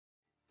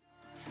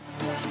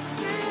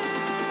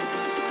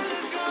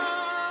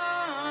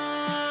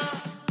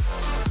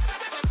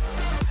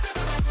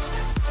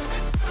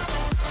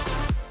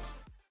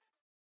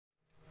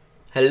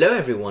Hello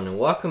everyone and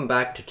welcome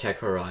back to Tech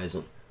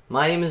Horizon.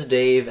 My name is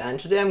Dave and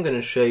today I'm going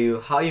to show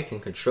you how you can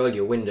control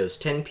your Windows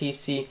 10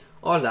 PC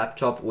or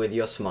laptop with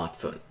your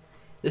smartphone.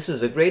 This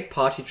is a great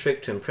party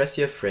trick to impress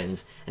your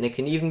friends and it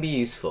can even be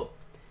useful.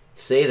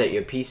 Say that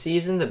your PC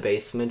is in the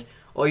basement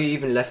or you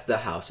even left the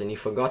house and you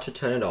forgot to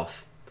turn it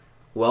off.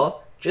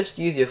 Well, just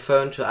use your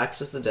phone to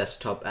access the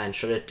desktop and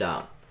shut it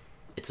down.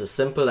 It's as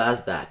simple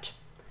as that.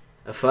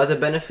 A further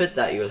benefit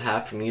that you'll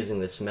have from using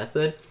this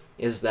method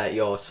is that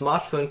your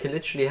smartphone can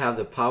literally have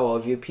the power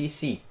of your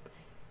PC.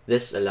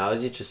 This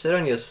allows you to sit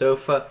on your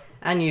sofa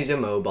and use your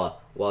mobile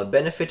while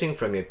benefiting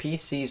from your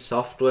PC's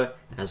software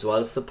as well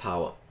as the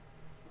power.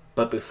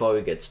 But before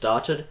we get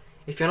started,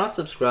 if you're not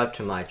subscribed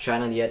to my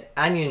channel yet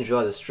and you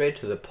enjoy the straight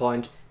to the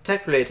point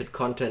tech related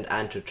content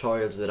and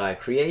tutorials that I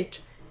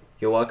create,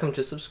 you're welcome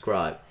to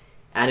subscribe.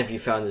 And if you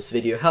found this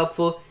video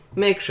helpful,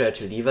 make sure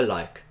to leave a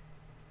like.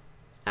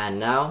 And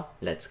now,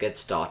 let's get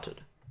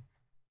started.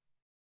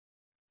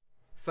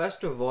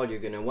 First of all, you're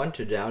going to want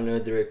to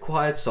download the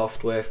required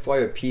software for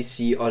your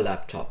PC or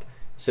laptop.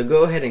 So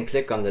go ahead and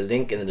click on the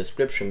link in the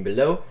description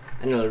below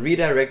and it'll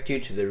redirect you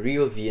to the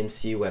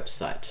remotley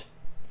website.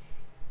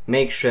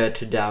 Make sure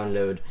to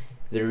download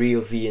the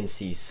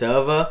remotley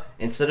server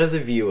instead of the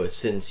viewer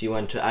since you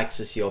want to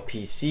access your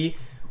PC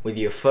with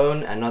your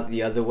phone and not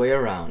the other way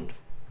around.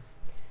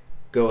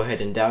 Go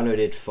ahead and download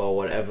it for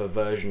whatever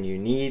version you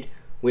need,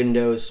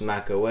 Windows,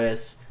 Mac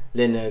OS,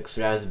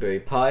 Linux, Raspberry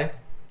Pi.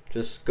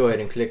 Just go ahead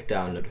and click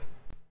download.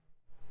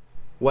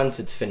 Once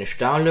it's finished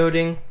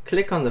downloading,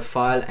 click on the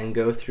file and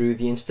go through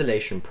the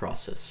installation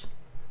process.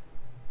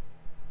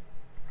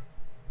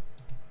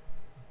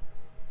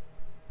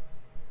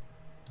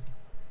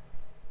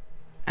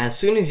 As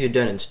soon as you're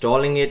done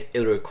installing it,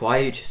 it'll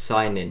require you to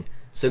sign in.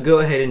 So go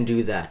ahead and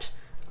do that.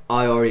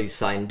 I already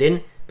signed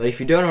in, but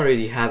if you don't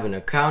already have an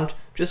account,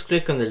 just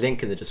click on the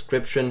link in the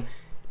description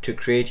to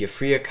create your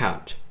free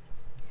account.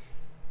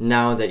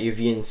 Now that your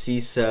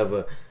VNC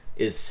server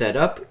is set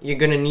up, you're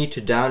going to need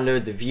to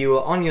download the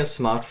viewer on your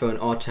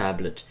smartphone or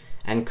tablet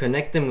and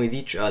connect them with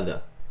each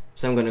other.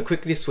 So I'm going to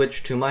quickly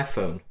switch to my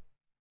phone.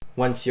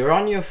 Once you're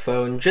on your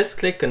phone, just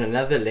click on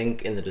another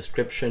link in the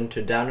description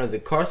to download the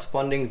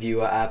corresponding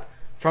viewer app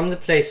from the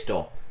Play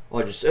Store,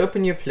 or just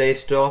open your Play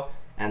Store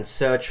and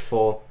search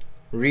for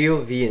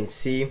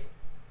remotley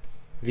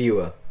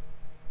viewer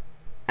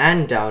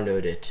and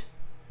download it.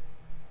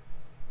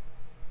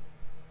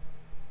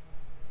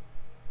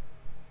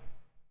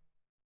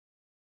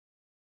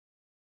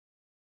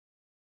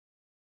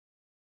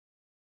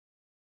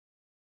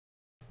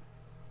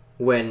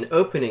 When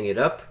opening it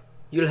up,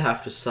 you'll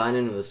have to sign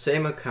in with the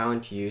same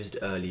account used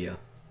earlier.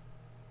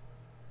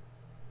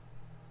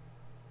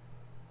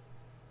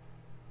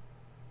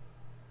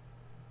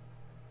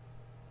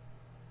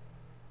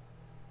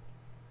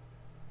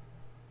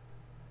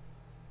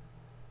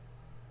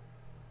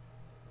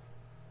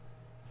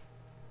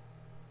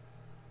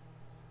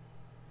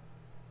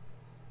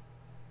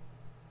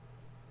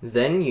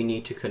 Then you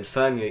need to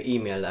confirm your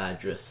email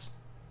address.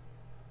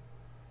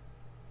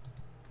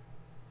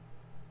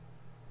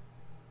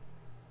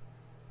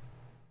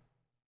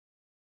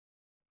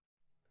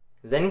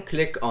 Then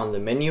click on the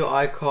menu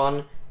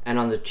icon and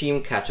on the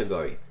team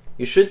category.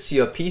 You should see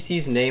your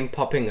PC's name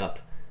popping up.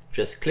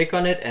 Just click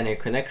on it and a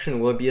connection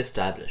will be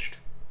established.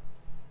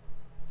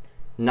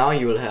 Now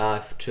you will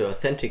have to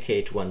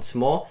authenticate once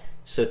more,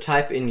 so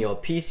type in your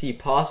PC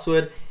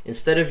password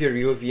instead of your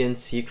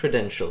remotley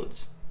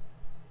credentials.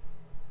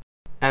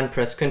 And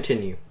press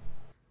continue.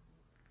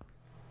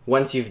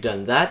 Once you've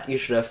done that, you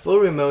should have full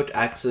remote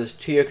access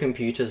to your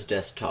computer's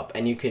desktop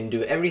and you can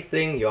do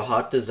everything your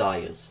heart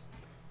desires.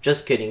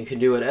 Just kidding, you can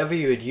do whatever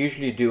you would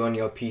usually do on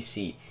your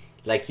PC,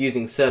 like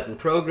using certain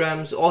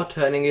programs or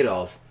turning it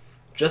off,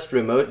 just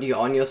remotely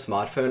on your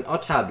smartphone or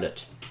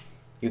tablet.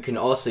 You can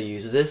also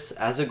use this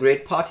as a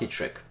great party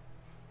trick.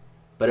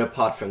 But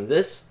apart from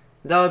this,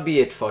 that would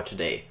be it for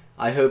today.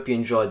 I hope you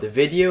enjoyed the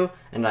video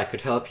and I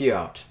could help you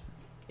out.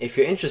 If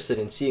you're interested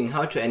in seeing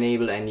how to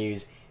enable and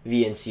use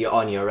VNC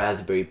on your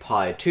Raspberry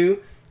Pi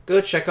 2, go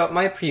check out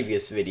my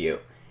previous video.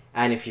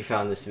 And if you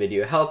found this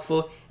video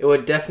helpful, it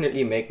would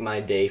definitely make my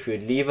day if you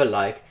would leave a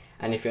like,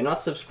 and if you're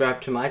not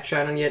subscribed to my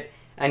channel yet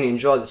and you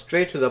enjoy the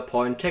straight to the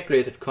point tech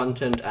related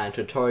content and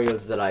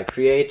tutorials that I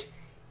create,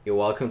 you're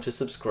welcome to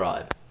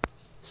subscribe.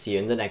 See you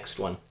in the next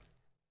one.